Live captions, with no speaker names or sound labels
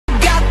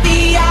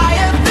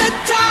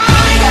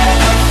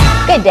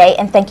Good day,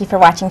 and thank you for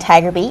watching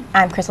TigerBeat.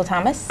 I'm Crystal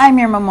Thomas. I'm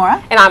Irma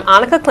Mora. And I'm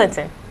Annika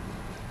Clinton.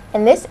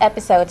 In this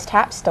episode's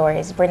top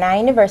stories, Brenau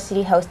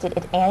University hosted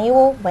its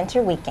annual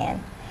winter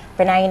weekend.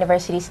 Brenau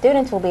University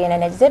students will be in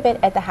an exhibit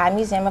at the High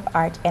Museum of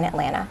Art in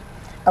Atlanta.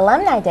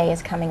 Alumni Day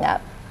is coming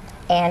up.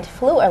 And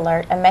flu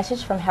alert, a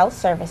message from health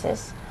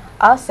services.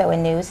 Also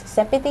in news,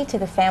 sympathy to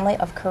the family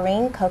of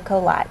Corine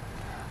Jackson-Lott.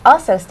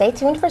 Also, stay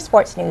tuned for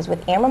sports news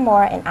with Irma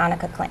Mora and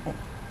Annika Clinton.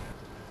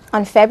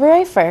 On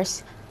February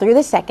 1st through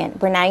the 2nd,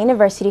 Brenau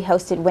University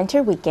hosted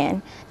Winter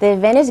Weekend. The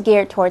event is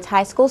geared towards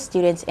high school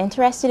students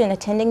interested in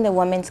attending the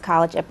Women's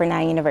College at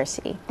Brenau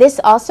University. This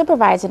also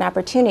provides an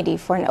opportunity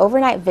for an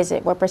overnight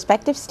visit where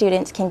prospective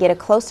students can get a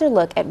closer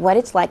look at what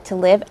it's like to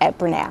live at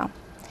Brenau.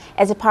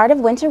 As a part of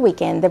Winter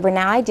Weekend, the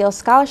Brenau Ideal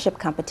Scholarship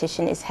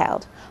Competition is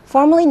held,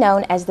 formerly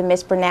known as the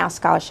Miss Brenau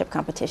Scholarship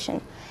Competition.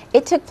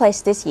 It took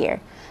place this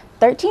year.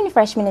 13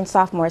 freshmen and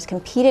sophomores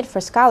competed for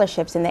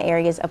scholarships in the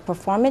areas of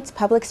performance,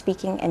 public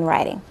speaking, and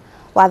writing.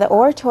 While the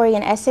oratory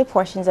and essay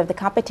portions of the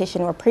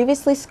competition were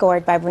previously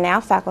scored by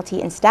Brenau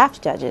faculty and staff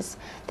judges,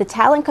 the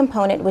talent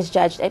component was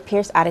judged at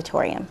Pierce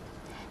Auditorium.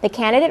 The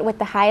candidate with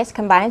the highest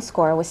combined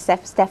score was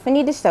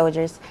Stephanie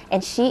DeSogers,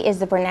 and she is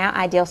the Brenau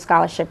Ideal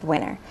Scholarship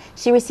winner.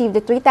 She received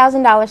a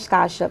 $3,000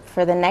 scholarship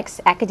for the next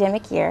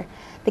academic year.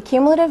 The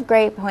cumulative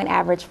grade point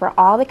average for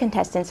all the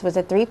contestants was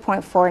a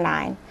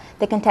 3.49.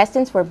 The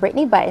contestants were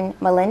Brittany Button,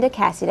 Melinda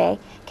Cassidy,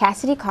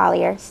 Cassidy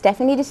Collier,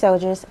 Stephanie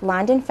DeSogers,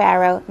 London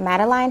Farrow,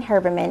 Madeline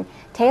Herberman,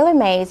 Taylor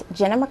Mays,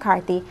 Jenna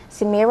McCarthy,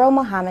 Samiro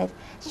Mohammed,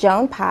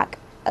 Joan Pak,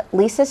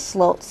 Lisa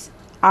Slotz,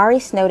 Ari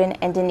Snowden,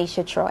 and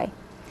Denisha Troy.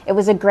 It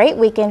was a great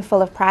weekend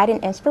full of pride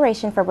and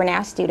inspiration for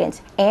Brenau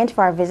students and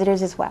for our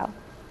visitors as well.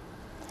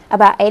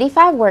 About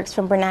 85 works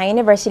from Brenau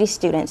University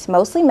students,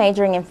 mostly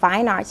majoring in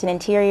fine arts and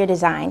interior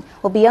design,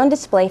 will be on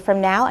display from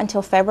now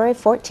until February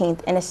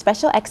 14th in a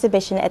special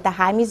exhibition at the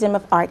High Museum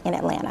of Art in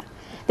Atlanta.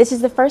 This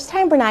is the first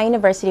time Brenau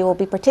University will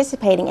be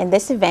participating in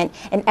this event,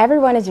 and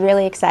everyone is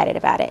really excited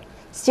about it.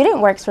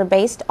 Student works were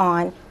based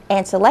on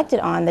and selected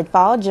on the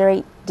Fall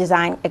Jury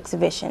Design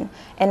Exhibition,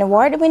 an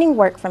award-winning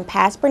work from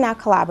past Brenau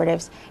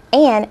collaboratives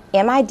and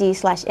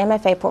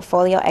MID/MFA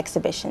portfolio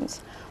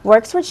exhibitions.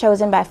 Works were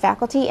chosen by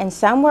faculty and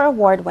some were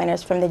award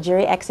winners from the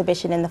jury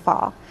exhibition in the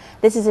fall.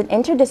 This is an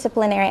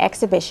interdisciplinary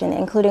exhibition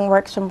including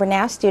works from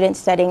Brenau students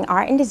studying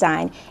art and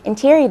design,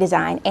 interior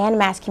design, and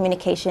mass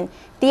communication,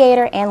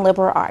 theater, and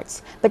liberal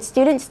arts. But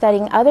students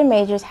studying other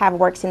majors have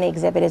works in the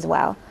exhibit as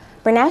well.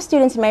 Brenau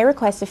students may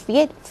request a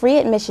free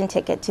admission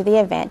ticket to the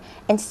event,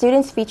 and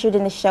students featured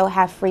in the show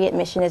have free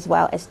admission as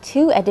well as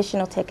 2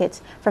 additional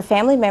tickets for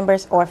family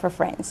members or for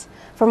friends.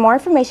 For more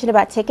information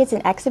about tickets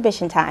and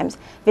exhibition times,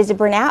 visit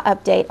Brenau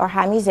Update or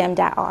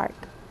highmuseum.org.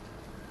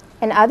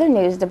 In other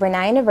news, the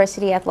Brenau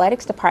University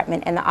Athletics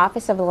Department and the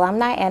Office of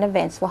Alumni and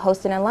Events will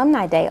host an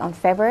Alumni Day on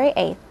February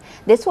 8th.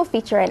 This will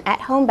feature an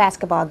at-home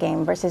basketball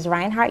game versus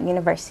Reinhardt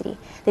University.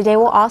 The day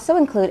will also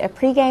include a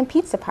pregame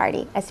pizza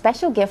party, a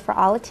special gift for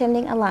all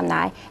attending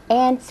alumni,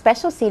 and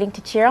special seating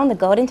to cheer on the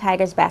Golden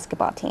Tigers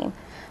basketball team.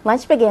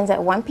 Lunch begins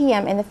at 1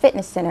 p.m. in the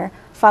Fitness Center,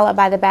 followed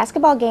by the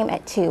basketball game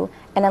at 2,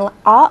 and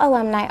all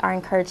alumni are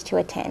encouraged to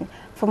attend.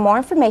 For more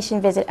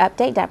information, visit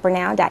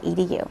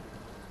update.brenau.edu.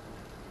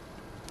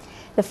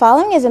 The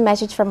following is a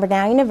message from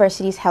Brenau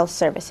University's Health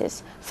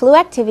Services. Flu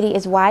activity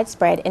is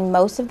widespread in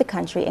most of the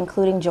country,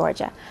 including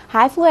Georgia.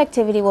 High flu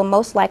activity will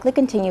most likely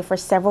continue for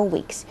several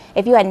weeks.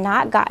 If you had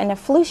not gotten a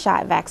flu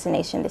shot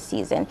vaccination this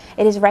season,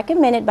 it is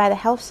recommended by the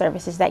Health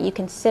Services that you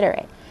consider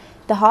it.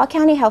 The Hall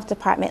County Health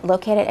Department,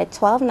 located at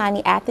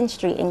 1290 Athens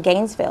Street in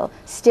Gainesville,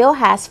 still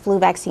has flu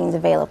vaccines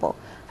available.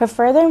 For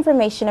further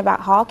information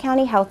about Hall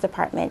County Health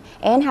Department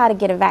and how to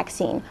get a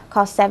vaccine,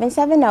 call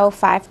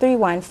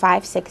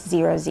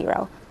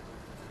 770-531-5600.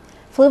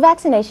 Flu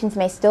vaccinations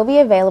may still be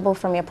available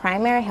from your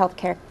primary health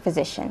care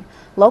physician,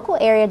 local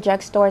area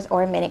drugstores,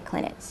 or minute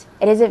clinics.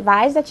 It is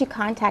advised that you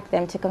contact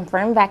them to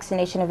confirm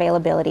vaccination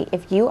availability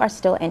if you are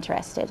still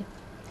interested.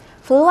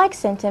 Flu-like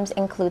symptoms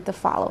include the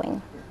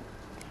following: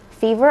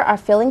 fever or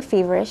feeling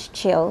feverish,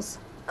 chills,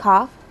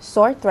 cough,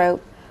 sore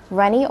throat,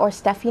 runny or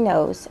stuffy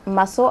nose,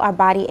 muscle or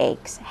body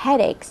aches,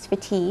 headaches,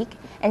 fatigue,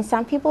 and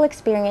some people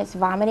experience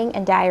vomiting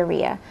and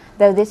diarrhea,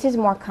 though this is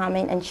more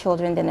common in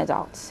children than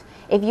adults.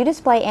 If you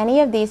display any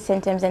of these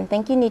symptoms and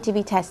think you need to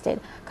be tested,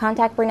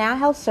 contact Brenau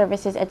Health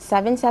Services at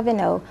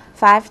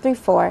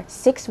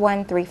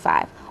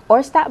 770-534-6135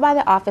 or stop by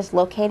the office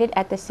located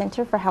at the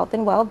Center for Health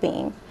and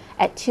Well-Being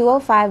at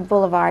 205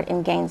 Boulevard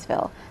in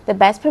Gainesville. The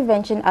best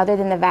prevention other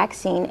than the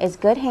vaccine is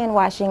good hand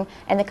washing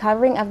and the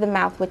covering of the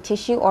mouth with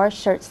tissue or a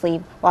shirt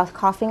sleeve while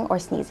coughing or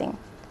sneezing.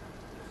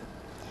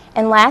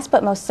 And last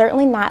but most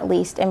certainly not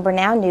least, in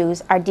Brenau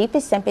news, our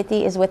deepest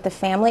sympathy is with the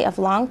family of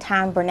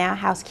longtime Brenau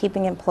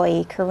housekeeping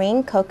employee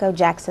Corine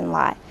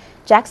Jackson-Lott.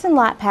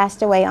 Jackson-Lott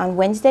passed away on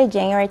Wednesday,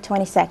 January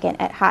 22nd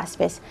at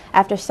hospice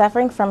after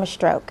suffering from a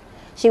stroke.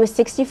 She was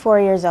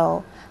 64 years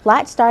old.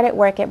 Lott started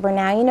work at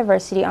Brenau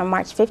University on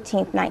March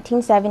 15,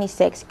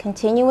 1976,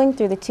 continuing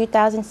through the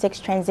 2006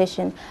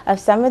 transition of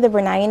some of the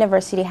Brenau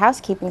University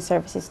housekeeping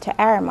services to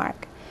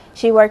Aramark.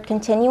 She worked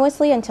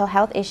continuously until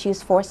health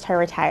issues forced her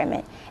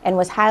retirement and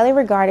was highly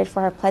regarded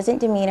for her pleasant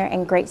demeanor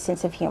and great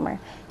sense of humor.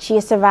 She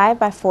is survived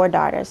by 4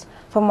 daughters.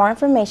 For more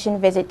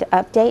information, visit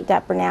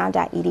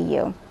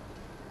update.brenau.edu.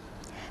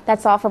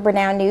 That's all for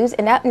Brenau News,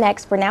 and up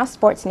next, Brenau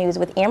Sports News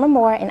with Irma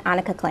Moore and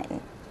Annika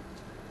Clinton.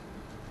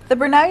 The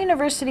Brenau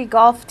University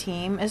golf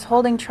team is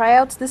holding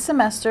tryouts this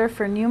semester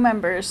for new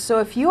members, so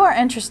if you are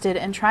interested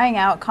in trying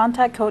out,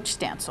 contact Coach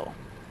Stansel.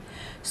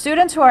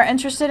 Students who are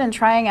interested in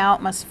trying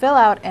out must fill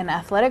out an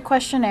athletic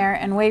questionnaire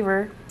and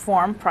waiver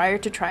form prior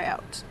to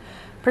tryouts.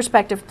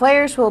 Prospective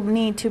players will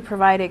need to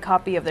provide a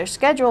copy of their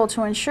schedule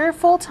to ensure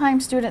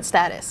full-time student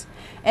status,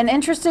 and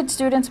interested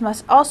students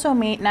must also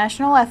meet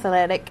National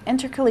Athletic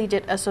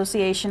Intercollegiate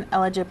Association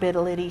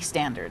eligibility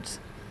standards.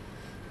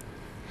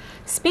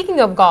 Speaking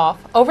of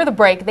golf, over the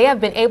break they have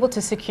been able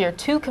to secure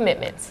 2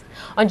 commitments.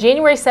 On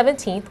January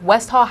 17th,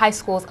 West Hall High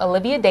School's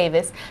Olivia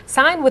Davis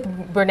signed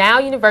with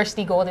Brenau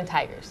University Golden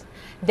Tigers.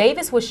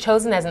 Davis was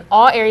chosen as an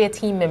all-area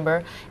team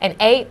member, an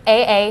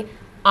AAA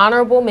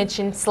honorable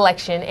mention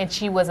selection, and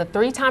she was a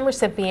 3-time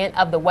recipient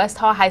of the West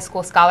Hall High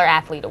School Scholar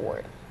Athlete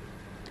Award.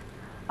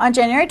 On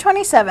January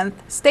 27th,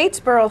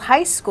 Statesboro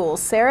High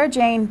School's Sarah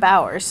Jane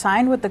Bauer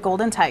signed with the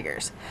Golden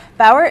Tigers.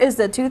 Bauer is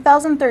the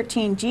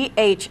 2013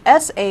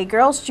 GHSA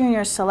Girls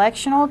Junior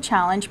Selectional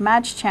Challenge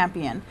Match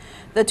Champion,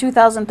 the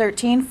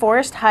 2013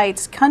 Forest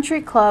Heights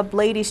Country Club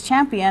Ladies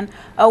Champion,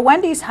 a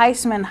Wendy's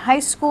Heisman High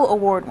School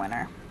Award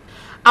winner.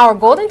 Our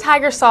Golden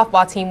Tigers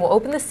softball team will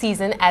open the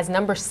season as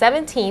number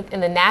 17th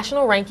in the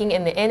national ranking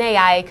in the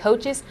NAIA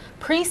Coaches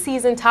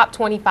Preseason Top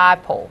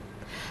 25 poll.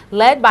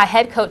 Led by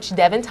head coach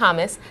Devin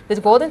Thomas, the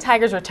Golden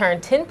Tigers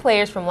returned 10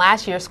 players from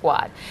last year's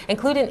squad,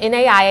 including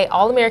NAIA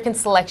All-American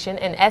Selection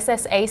and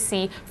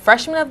SSAC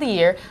Freshman of the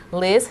Year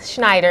Liz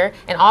Schneider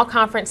and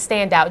All-Conference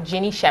standout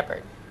Jenny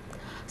Shepard.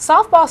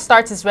 Softball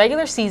starts its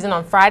regular season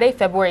on Friday,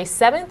 February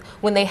 7th,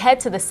 when they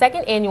head to the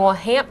 2nd annual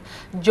Hamp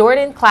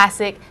Jordan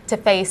Classic to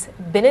face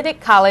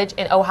Benedict College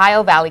and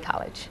Ohio Valley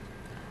College.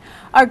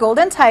 Our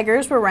Golden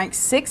Tigers were ranked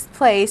 6th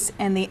place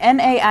in the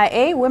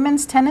NAIA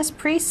Women's Tennis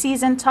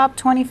Preseason Top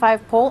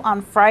 25 poll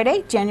on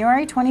Friday,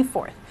 January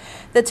 24th.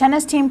 The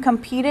tennis team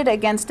competed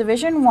against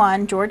Division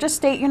I Georgia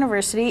State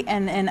University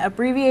in an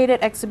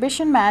abbreviated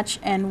exhibition match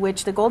in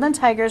which the Golden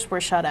Tigers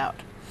were shut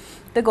out.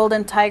 The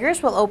Golden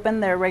Tigers will open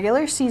their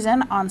regular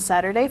season on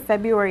Saturday,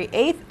 February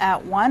 8th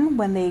at 1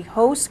 when they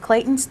host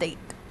Clayton State.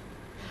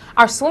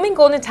 Our swimming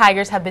Golden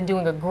Tigers have been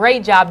doing a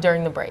great job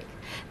during the break.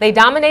 They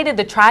dominated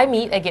the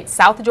tri-meet against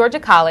South Georgia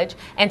College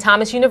and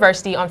Thomas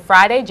University on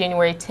Friday,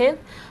 January 10th.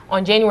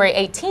 On January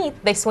 18th,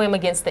 they swam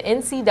against the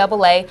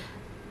NCAA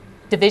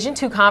Division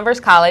II Converse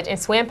College and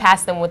swam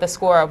past them with a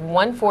score of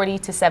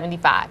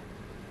 140-75.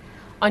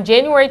 On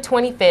January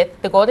 25th,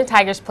 the Golden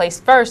Tigers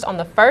placed first on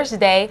the first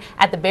day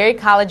at the Berry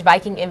College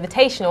Viking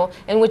Invitational,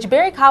 in which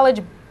Berry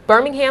College,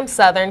 Birmingham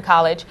Southern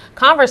College,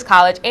 Converse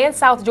College, and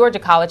South Georgia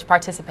College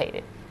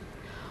participated.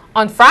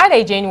 On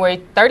Friday,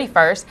 January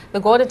 31st, the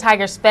Golden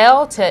Tigers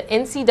fell to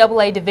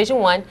NCAA Division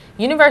I,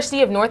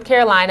 University of North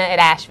Carolina at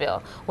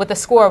Asheville, with a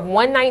score of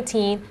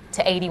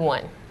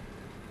 119-81.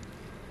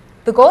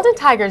 The Golden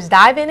Tigers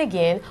dive in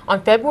again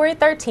on February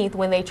 13th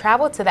when they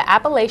travel to the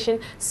Appalachian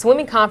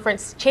Swimming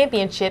Conference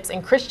Championships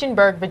in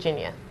Christiansburg,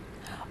 Virginia.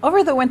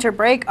 Over the winter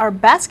break, our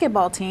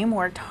basketball team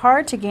worked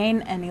hard to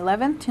gain an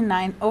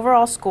 11-9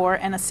 overall score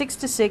and a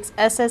 6-6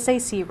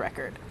 SSAC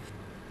record.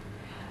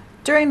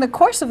 During the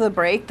course of the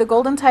break, the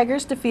Golden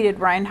Tigers defeated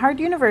Reinhardt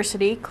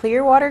University,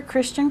 Clearwater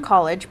Christian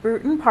College,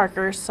 Bruton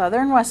Parker,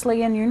 Southern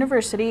Wesleyan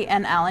University,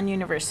 and Allen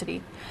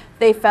University.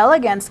 They fell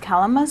against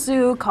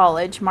Kalamazoo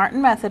College,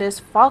 Martin Methodist,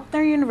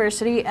 Faulkner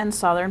University, and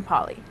Southern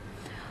Poly.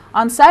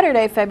 On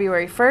Saturday,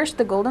 February 1st,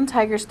 the Golden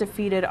Tigers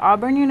defeated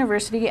Auburn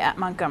University at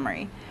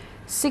Montgomery,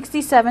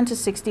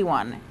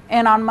 67-61.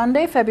 And on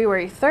Monday,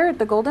 February 3rd,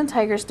 the Golden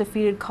Tigers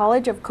defeated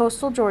College of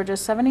Coastal Georgia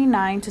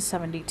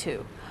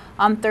 79-72.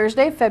 On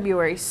Thursday,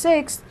 February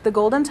 6th, the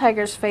Golden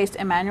Tigers faced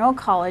Emmanuel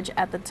College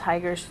at the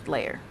Tigers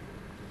Lair.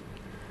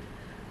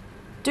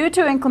 Due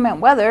to inclement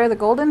weather, the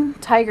Golden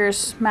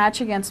Tigers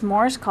match against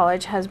Morris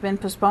College has been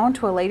postponed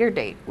to a later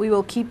date. We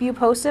will keep you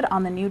posted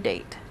on the new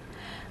date.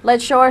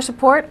 Let's show our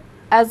support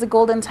as the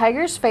Golden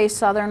Tigers face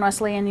Southern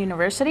Wesleyan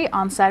University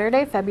on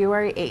Saturday,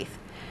 February 8th.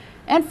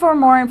 And for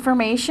more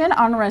information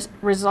on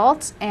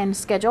results and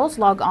schedules,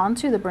 log on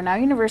to the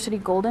Brenau University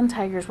Golden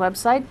Tigers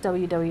website,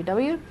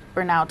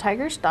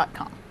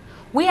 www.brenautigers.com.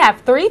 We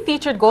have 3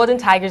 featured Golden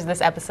Tigers this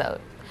episode.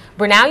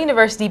 Brenau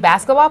University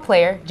basketball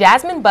player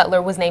Jasmine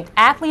Butler was named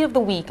Athlete of the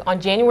Week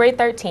on January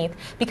 13th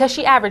because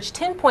she averaged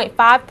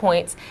 10.5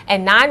 points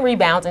and 9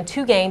 rebounds in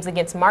 2 games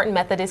against Martin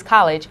Methodist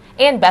College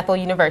and Bethel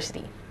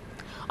University.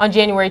 On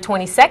January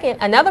 22nd,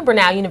 another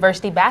Brenau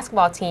University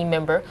basketball team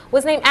member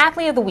was named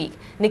Athlete of the Week,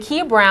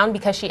 Nakia Brown,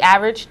 because she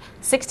averaged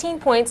 16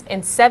 points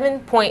and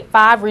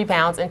 7.5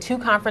 rebounds in 2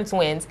 conference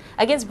wins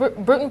against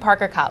Bruton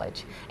Parker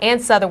College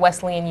and Southern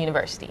Wesleyan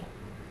University.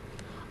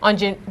 On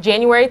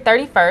January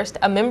 31st,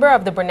 a member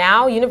of the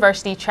Brenau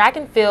University track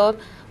and field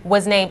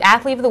was named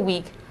Athlete of the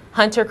Week,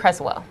 Hunter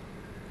Creswell.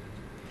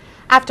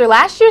 After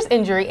last year's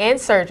injury and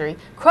surgery,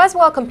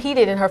 Creswell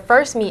competed in her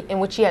first meet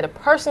in which she had a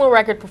personal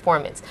record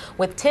performance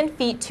with 10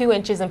 feet 2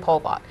 inches in pole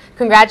vault.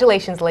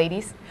 Congratulations,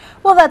 ladies.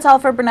 Well, that's all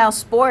for Brenau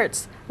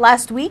Sports.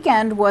 Last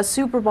weekend was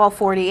Super Bowl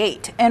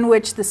 48, in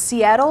which the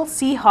Seattle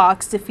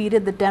Seahawks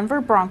defeated the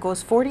Denver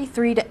Broncos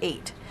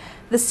 43-8.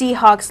 The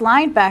Seahawks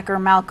linebacker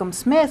Malcolm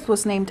Smith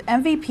was named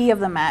MVP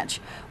of the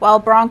match, while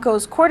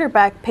Broncos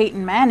quarterback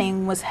Peyton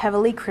Manning was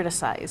heavily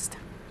criticized.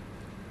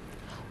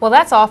 Well,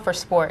 that's all for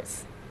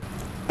sports.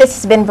 This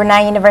has been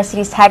Brenau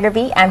University's Tiger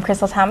Beat. I'm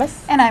Crystal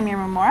Thomas. And I'm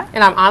Irma Mora.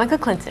 And I'm Annika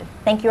Clinton.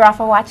 Thank you all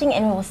for watching,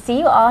 and we will see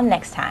you all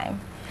next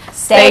time.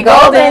 Stay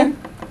golden!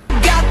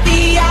 Got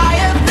the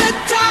eye of